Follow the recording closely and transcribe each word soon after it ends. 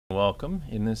Welcome.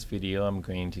 In this video I'm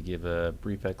going to give a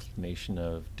brief explanation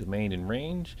of domain and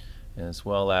range, as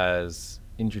well as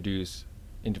introduce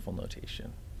interval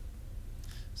notation.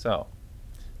 So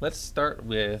let's start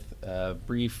with a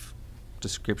brief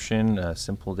description, a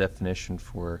simple definition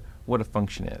for what a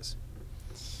function is.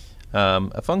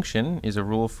 A function is a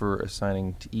rule for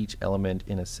assigning to each element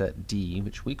in a set D,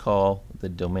 which we call the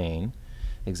domain,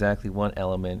 exactly one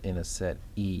element in a set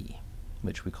E,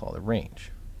 which we call the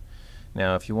range.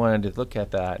 Now, if you wanted to look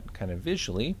at that kind of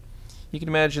visually, you can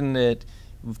imagine that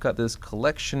we've got this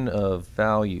collection of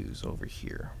values over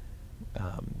here.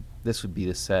 This would be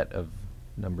the set of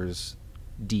numbers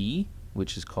D,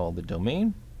 which is called the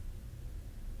domain.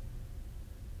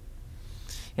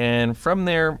 And from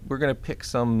there, we're going to pick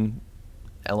some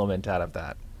element out of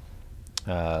that.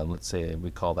 Let's say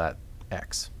we call that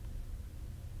X.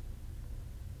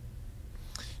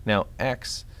 Now,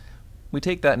 X, we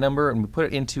take that number and we put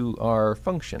it into our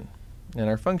function. And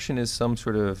our function is some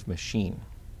sort of machine.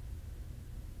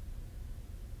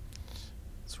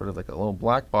 Sort of like a little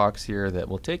black box here that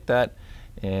will take that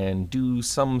and do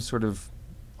some sort of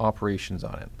operations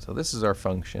on it. So this is our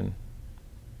function.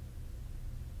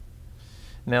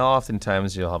 Now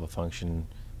oftentimes you'll have a function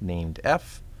named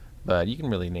f, but you can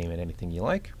really name it anything you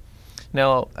like.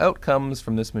 Now out comes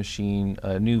from this machine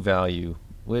a new value,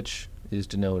 which is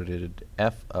denoted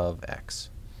f of x.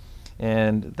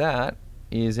 And that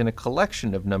is in a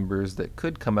collection of numbers that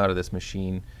could come out of this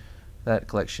machine. That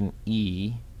collection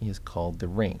E is called the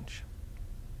range.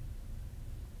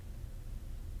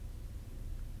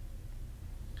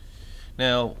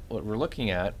 Now what we're looking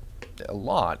at a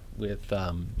lot with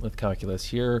calculus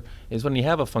here is when you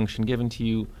have a function given to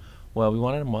you, well, we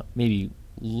want to maybe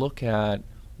look at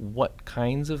what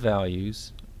kinds of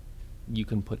values you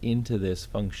can put into this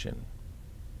function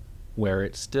where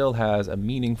it still has a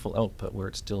meaningful output, where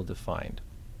it's still defined.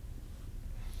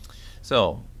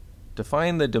 So,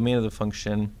 define the domain of the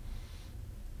function.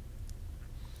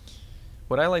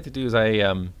 What I like to do is I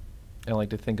like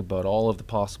to think about all of the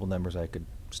possible numbers I could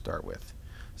start with.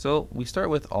 So we start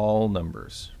with all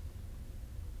numbers,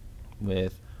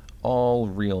 with all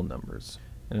real numbers.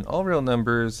 And in all real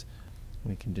numbers,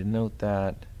 we can denote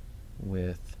that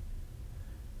with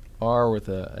R with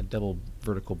a double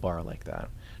vertical bar like that.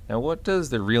 Now what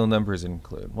does the real numbers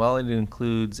include? Well, it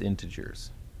includes integers.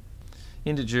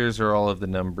 Integers are all of the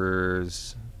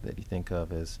numbers that you think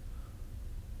of as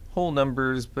whole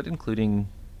numbers, but including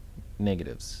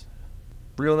negatives.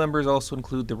 Real numbers also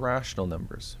include the rational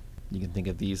numbers. You can think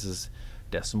of these as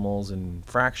decimals and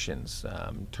fractions,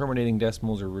 terminating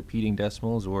decimals or repeating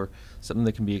decimals, or something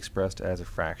that can be expressed as a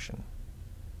fraction.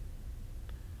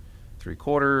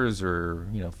 3/4 or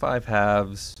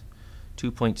 5/2,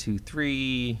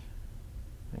 2.23,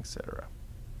 etc.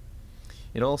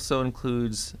 It also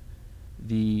includes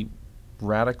the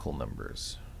radical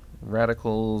numbers.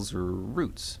 Radicals or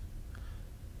roots.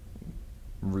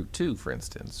 Root 2, for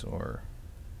instance, or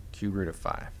cube root of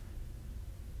 5.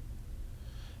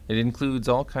 It includes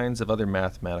all kinds of other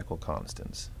mathematical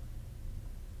constants.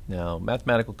 Now,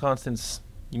 mathematical constants,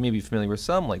 you may be familiar with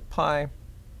some, like pi.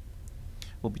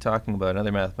 We'll be talking about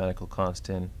another mathematical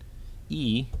constant,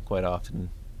 e, quite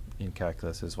often in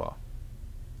calculus as well.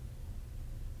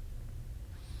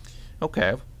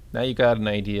 Okay, now you got an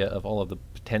idea of all of the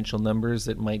potential numbers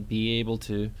that might be able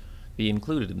to be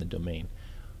included in the domain.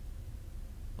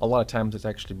 A lot of times it's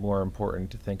actually more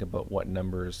important to think about what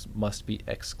numbers must be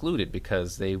excluded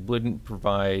because they wouldn't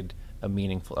provide a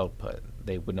meaningful output.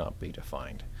 They would not be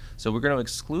defined. So we're going to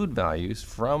exclude values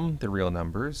from the real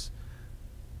numbers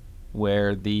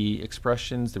where the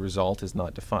expressions, the result is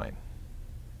not defined.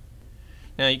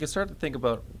 Now you can start to think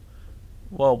about,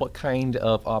 well, what kind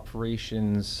of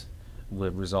operations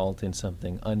would result in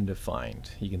something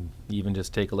undefined. You can even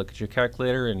just take a look at your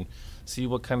calculator and see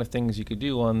what kind of things you could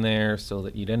do on there so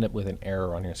that you'd end up with an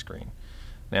error on your screen.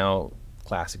 Now,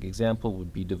 classic example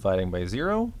would be dividing by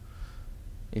 0.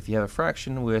 If you have a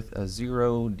fraction with a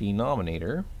 0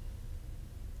 denominator,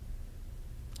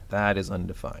 that is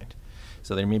undefined.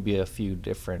 So there may be a few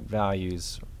different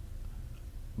values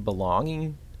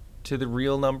belonging to the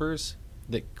real numbers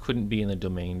that couldn't be in the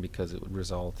domain because it would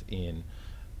result in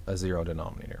a 0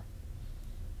 denominator.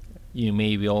 You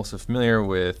may be also familiar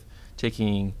with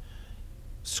taking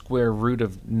square root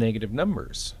of negative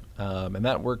numbers, and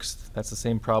that works. That's the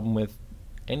same problem with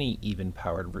any even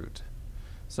powered root.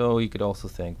 So you could also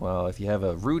think, well, if you have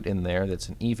a root in there that's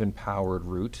an even powered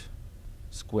root,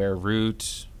 square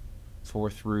root,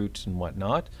 fourth root, and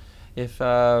whatnot, if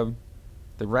the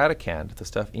radicand, the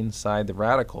stuff inside the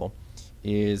radical,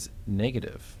 is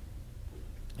negative,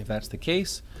 if that's the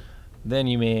case, then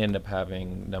you may end up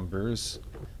having numbers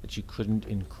that you couldn't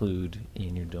include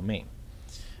in your domain.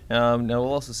 Now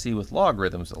we'll also see with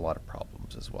logarithms a lot of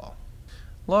problems as well.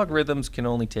 Logarithms can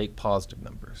only take positive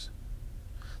numbers.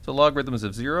 So logarithms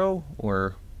of 0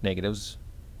 or negatives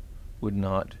would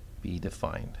not be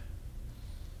defined.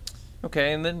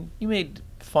 Okay, and then you may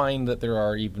find that there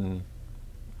are even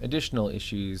additional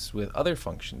issues with other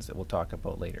functions that we'll talk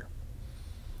about later.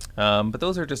 But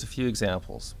those are just a few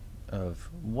examples of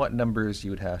what numbers you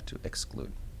would have to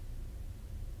exclude.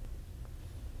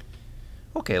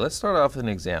 Okay, let's start off with an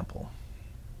example.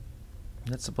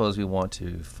 Let's suppose we want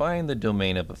to find the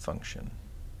domain of a function.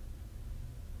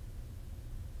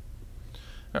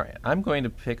 Alright, I'm going to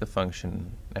pick a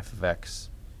function f of x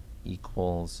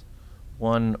equals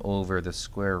 1 over the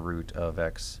square root of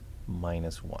x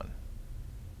minus 1.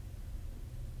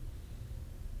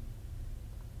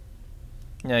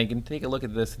 Now you can take a look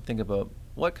at this and think about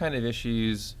what kind of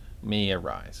issues may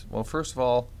arise. Well, first of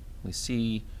all, we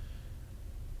see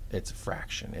it's a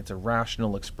fraction. It's a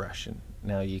rational expression.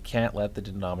 Now you can't let the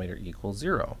denominator equal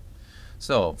 0.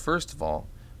 So first of all,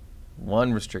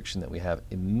 one restriction that we have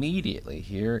immediately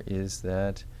here is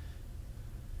that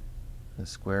the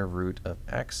square root of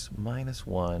x minus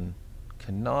 1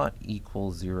 cannot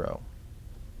equal 0.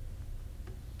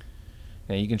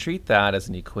 Now you can treat that as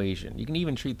an equation. You can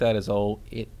even treat that as, oh,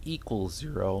 it equals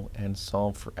 0 and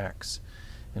solve for x.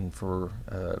 And for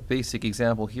a basic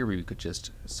example here, we could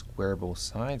just square both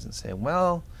sides and say,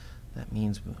 well, that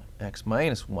means x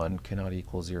minus 1 cannot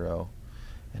equal 0.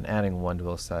 And adding 1 to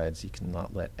both sides, you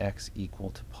cannot let x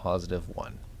equal to positive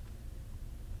 1.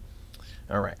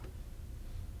 All right.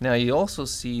 Now you also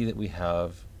see that we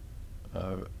have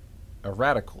a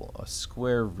radical, a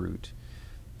square root.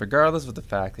 Regardless of the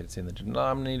fact that it's in the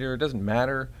denominator, it doesn't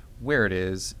matter where it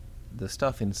is, the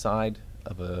stuff inside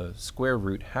of a square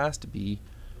root has to be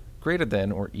greater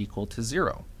than or equal to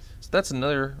 0. So that's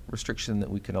another restriction that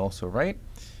we can also write.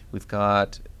 We've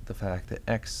got the fact that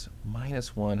x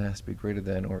minus 1 has to be greater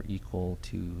than or equal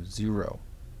to 0.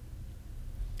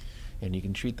 And you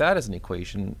can treat that as an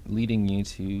equation leading you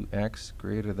to x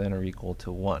greater than or equal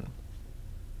to 1.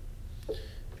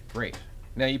 Great.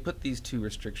 Now you put these two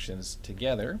restrictions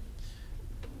together.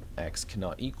 X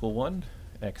cannot equal 1.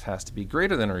 X has to be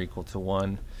greater than or equal to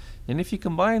 1. And if you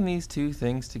combine these two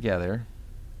things together,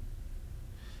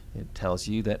 it tells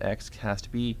you that x has to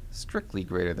be strictly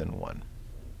greater than 1.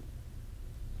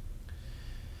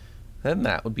 Then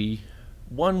that would be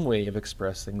one way of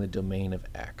expressing the domain of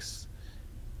x.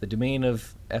 The domain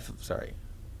of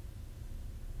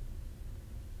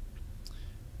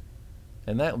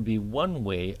and that would be one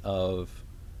way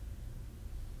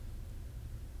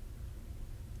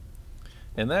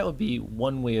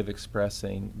of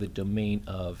expressing the domain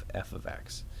of f of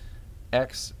x.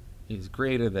 X is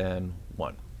greater than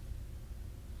 1.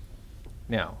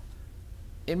 Now,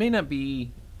 it may not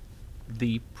be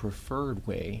the preferred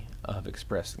way of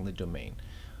expressing the domain.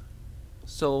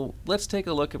 So let's take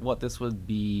a look at what this would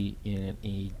be in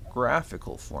a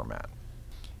graphical format.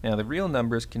 Now the real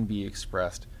numbers can be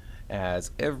expressed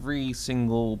as every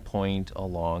single point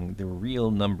along the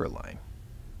real number line.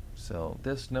 So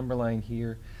this number line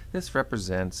here, this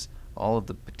represents all of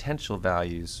the potential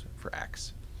values for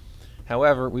x.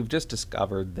 However, we've just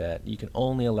discovered that you can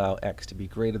only allow x to be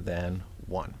greater than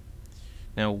 1.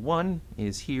 Now 1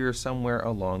 is here somewhere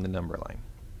along the number line.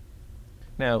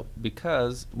 Now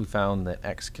because we found that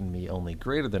x can be only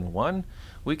greater than 1,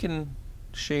 we can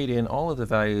shade in all of the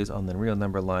values on the real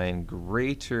number line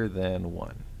greater than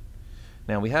 1.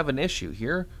 Now we have an issue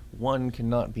here. 1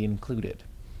 cannot be included.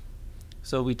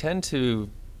 So we tend to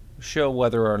show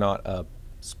whether or not a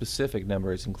specific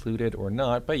number is included or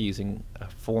not by using a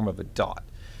form of a dot.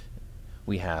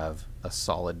 We have a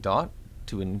solid dot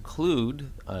to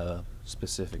include a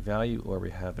specific value, or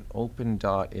we have an open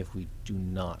dot if we do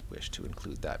not wish to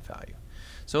include that value.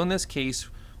 So in this case,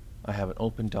 I have an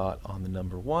open dot on the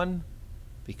number 1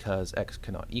 because x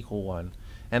cannot equal 1,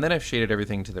 and then I've shaded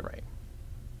everything to the right.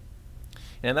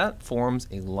 And that forms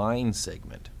a line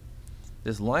segment.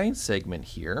 This line segment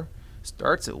here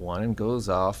starts at 1 and goes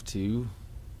off to,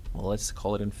 well, let's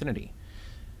call it infinity.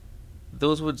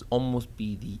 Those would almost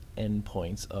be the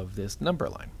endpoints of this number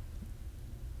line.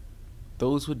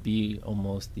 Those would be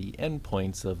almost the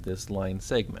endpoints of this line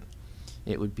segment.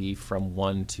 It would be from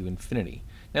 1 to infinity.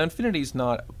 Now infinity is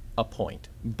not a point,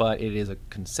 but it is a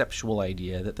conceptual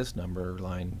idea that this number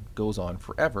line goes on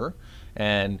forever,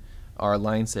 and our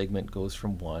line segment goes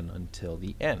from 1 until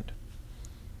the end.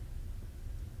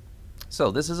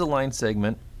 So this is a line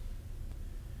segment,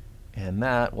 and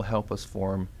that will help us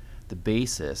form the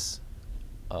basis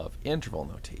of interval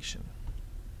notation.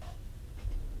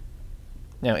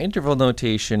 Now, interval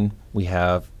notation, we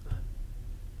have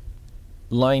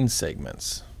line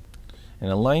segments.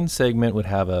 And a line segment would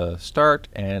have a start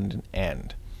and an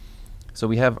end. So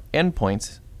we have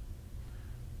endpoints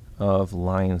of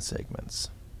line segments.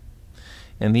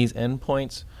 And these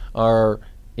endpoints are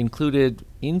included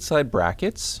inside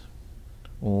brackets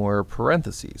or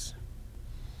parentheses.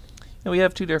 And we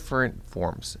have two different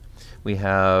forms. We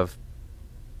have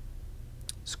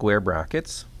square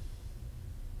brackets.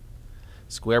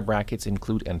 Square brackets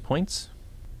include endpoints.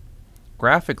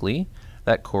 Graphically,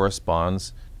 that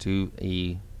corresponds to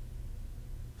a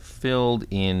filled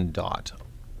in dot.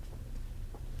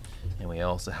 And we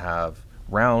also have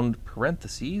round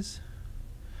parentheses,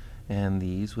 and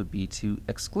these would be to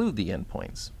exclude the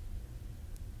endpoints.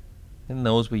 And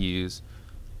those we use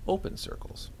open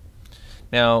circles.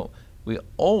 Now, we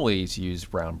always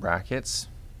use round brackets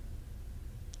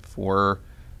for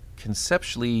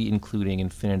conceptually including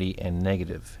infinity and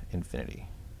negative infinity,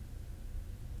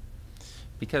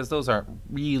 because those aren't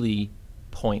really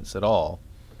points at all.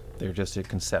 They're just a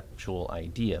conceptual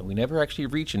idea. We never actually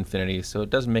reach infinity, so it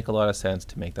doesn't make a lot of sense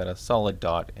to make that a solid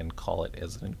dot and call it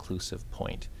as an inclusive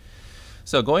point.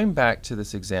 So going back to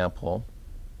this example,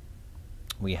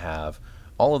 we have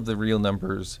all of the real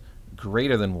numbers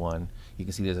greater than 1. You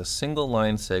can see there's a single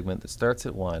line segment that starts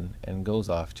at 1 and goes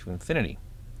off to infinity.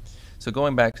 So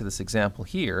going back to this example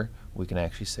here, we can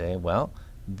actually say, well,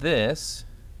 this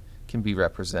can be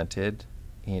represented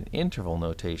in interval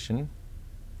notation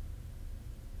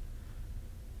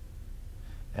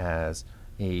as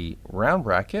a round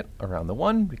bracket around the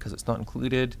 1 because it's not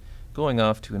included, going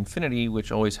off to infinity,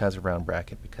 which always has a round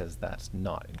bracket because that's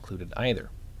not included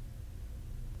either.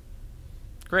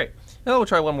 Great. Now we'll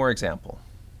try one more example.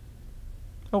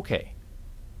 Okay.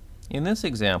 In this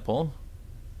example,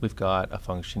 we've got a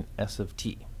function s of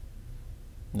t.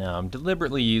 Now I'm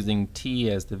deliberately using t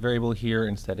as the variable here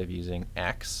instead of using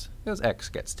x, because x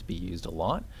gets to be used a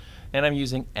lot, and I'm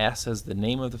using s as the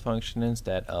name of the function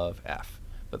instead of f.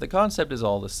 But the concept is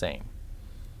all the same.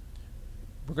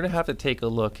 We're going to have to take a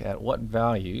look at what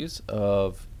values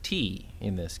of t,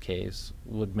 in this case,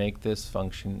 would make this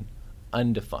function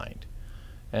undefined.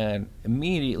 And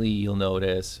immediately you'll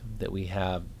notice that we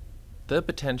have the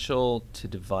potential to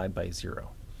divide by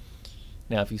 0.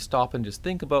 Now if you stop and just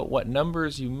think about what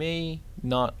numbers you may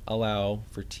not allow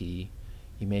for t,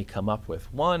 you may come up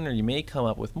with 1 or you may come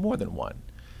up with more than 1.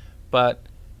 But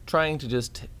trying to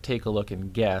just take a look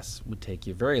and guess would take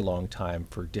you a very long time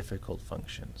for difficult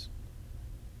functions.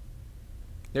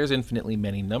 There's infinitely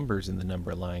many numbers in the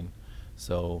number line,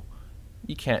 so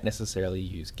you can't necessarily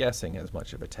use guessing as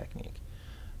much of a technique.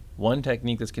 One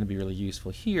technique that's going to be really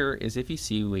useful here is if you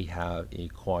see we have a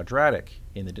quadratic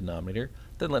in the denominator,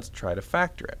 then let's try to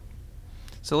factor it.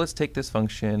 So let's take this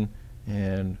function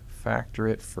and factor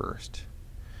it first.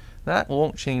 That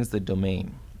won't change the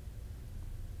domain.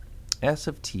 S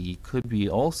of t could be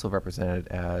also represented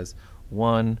as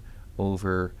 1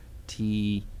 over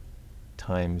t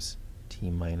times t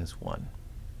minus 1.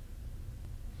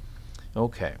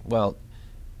 Okay, well,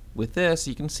 with this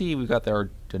you can see we've got our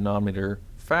denominator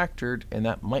factored, and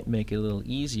that might make it a little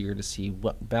easier to see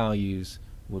what values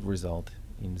would result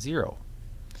in 0.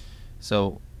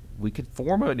 So we could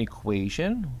form an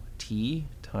equation, t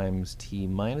times t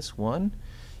minus 1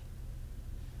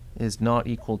 is not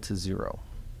equal to 0.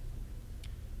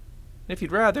 If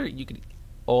you'd rather, you could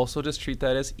also just treat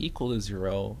that as equal to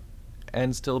 0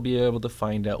 and still be able to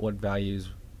find out what values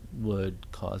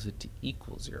would cause it to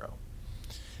equal 0.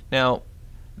 Now,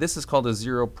 this is called a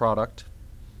zero product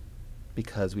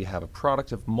because we have a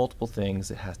product of multiple things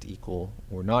that has to equal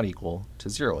or not equal to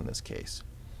 0 in this case.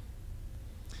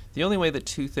 The only way that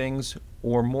two things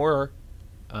or more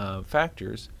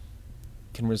factors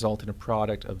can result in a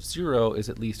product of 0 is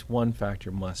at least one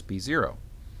factor must be 0.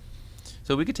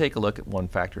 So we could take a look at one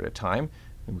factor at a time,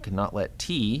 and we cannot let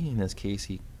t, in this case,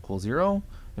 equal 0,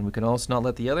 and we can also not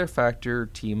let the other factor,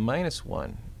 t minus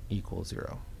 1, equal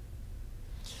 0.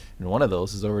 And one of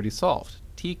those is already solved.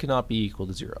 T cannot be equal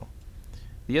to 0.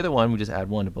 The other one, we just add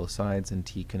 1 to both sides, and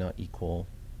t cannot equal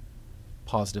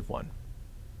positive 1.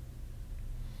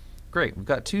 Great, we've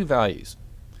got two values.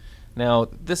 Now,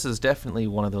 this is definitely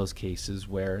one of those cases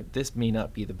where this may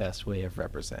not be the best way of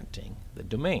representing the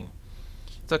domain.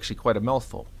 It's actually quite a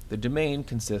mouthful. The domain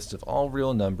consists of all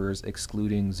real numbers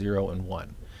excluding 0 and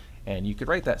 1. And you could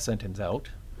write that sentence out.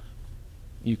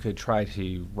 You could try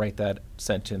to write that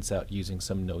sentence out using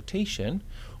some notation,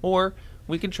 or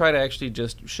we can try to actually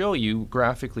just show you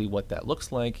graphically what that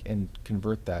looks like and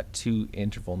convert that to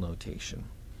interval notation.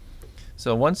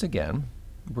 So once again,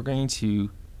 we're going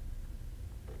to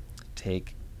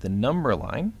take the number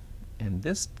line in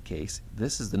this case,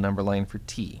 this is the number line for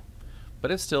t,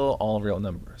 but it's still all real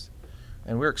numbers.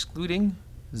 And we're excluding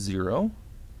 0,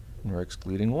 and we're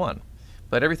excluding 1,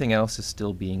 but everything else is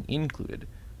still being included.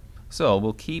 So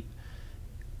we'll keep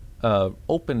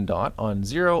open dot on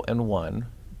 0 and 1,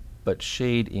 but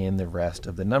shade in the rest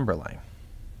of the number line.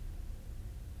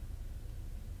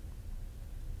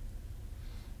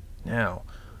 Now,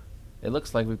 it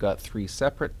looks like we've got 3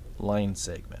 separate line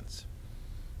segments.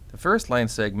 The first line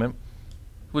segment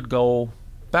would go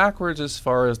backwards as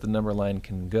far as the number line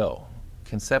can go.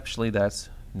 Conceptually, that's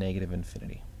negative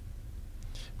infinity,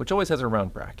 which always has a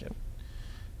round bracket.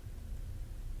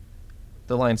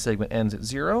 The line segment ends at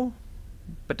 0,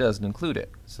 but doesn't include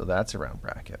it, so that's a round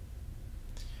bracket.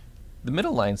 The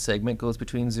middle line segment goes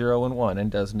between 0 and 1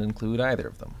 and doesn't include either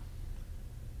of them.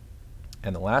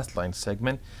 And the last line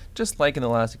segment, just like in the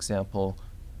last example,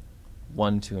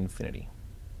 1 to infinity.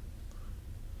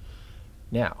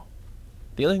 Now,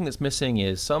 the other thing that's missing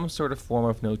is some sort of form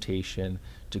of notation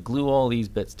to glue all these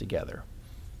bits together.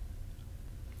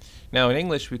 Now, in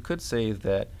English, we could say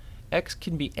that x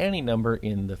can be any number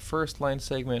in the first line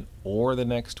segment, or the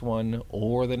next one,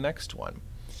 or the next one.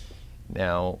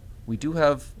 Now, we do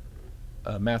have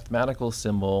a mathematical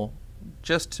symbol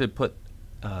just to put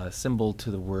a symbol to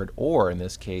the word or in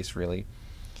this case, really,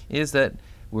 is that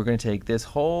we're going to take this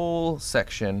whole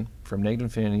section from negative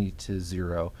infinity to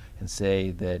 0 and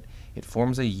say that it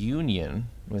forms a union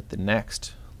with the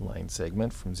next line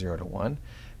segment from 0 to 1,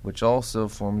 which also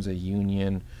forms a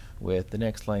union with the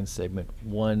next line segment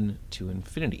 1 to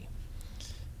infinity.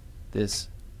 This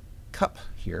cup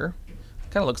here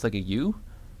kind of looks like a U.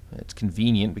 It's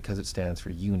convenient because it stands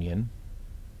for union.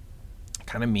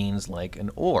 Kind of means like an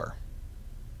or.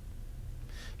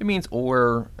 It means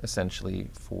or essentially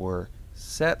for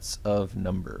sets of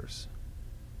numbers,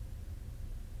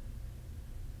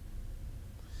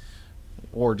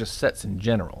 or just sets in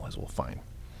general, as we'll find.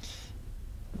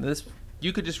 This,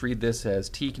 you could just read this as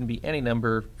t can be any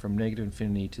number from negative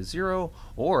infinity to 0,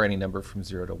 or any number from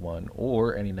 0 to 1,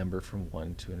 or any number from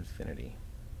 1 to infinity.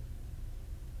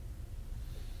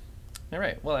 All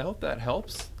right, well, I hope that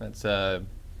helps. That's a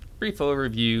brief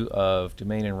overview of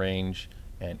domain and range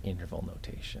and interval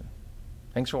notation.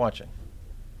 Thanks for watching.